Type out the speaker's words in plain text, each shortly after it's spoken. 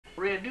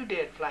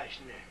doodad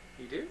flashing there.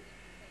 You do?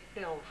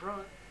 Yeah, on the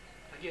front.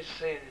 I guess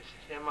saying this.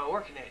 Am I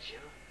working at you?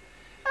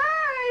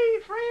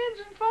 Hey,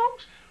 friends and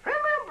folks,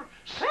 remember,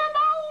 send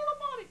all the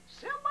money.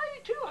 Send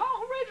me to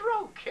Hawthorne Ridge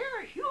Road.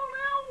 Carry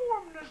Hulan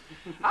Warming.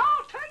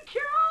 I'll take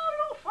care of all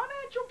your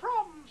financial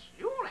problems.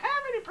 You won't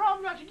have any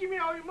problem after you give me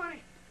all your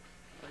money.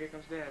 Oh, here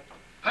comes Dad.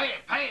 Pay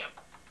him.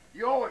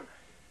 You owe him.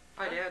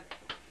 Hi, Dad.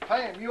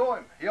 Pay him, you owe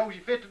him. He owes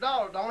you $50,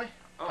 don't he?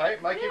 Oh, Pay,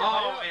 make him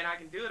oh, and I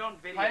can do it on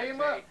video. pay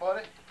him up,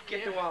 buddy.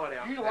 Get the wallet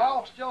out. You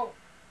lost, Joe.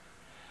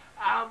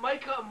 I'll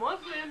make a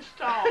monthly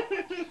install.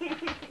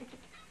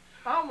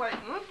 I'll make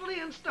monthly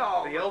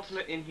install. The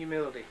ultimate in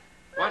humility.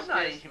 That's Watch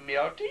not this.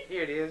 humility.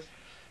 Here it is.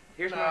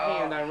 Here's No. my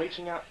hand. I'm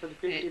reaching out for the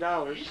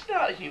 $50. It's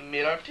not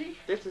humility.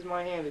 This is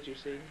my hand that you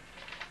see.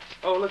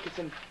 Oh, look, it's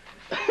in...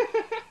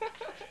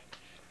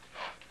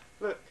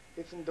 Look,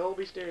 it's in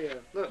Dolby Stereo.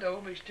 Look,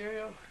 Dolby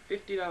Stereo.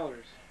 $50.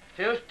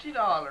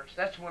 $50.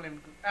 That's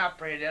when I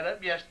prayed that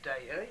up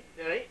yesterday.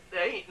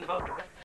 That ain't no.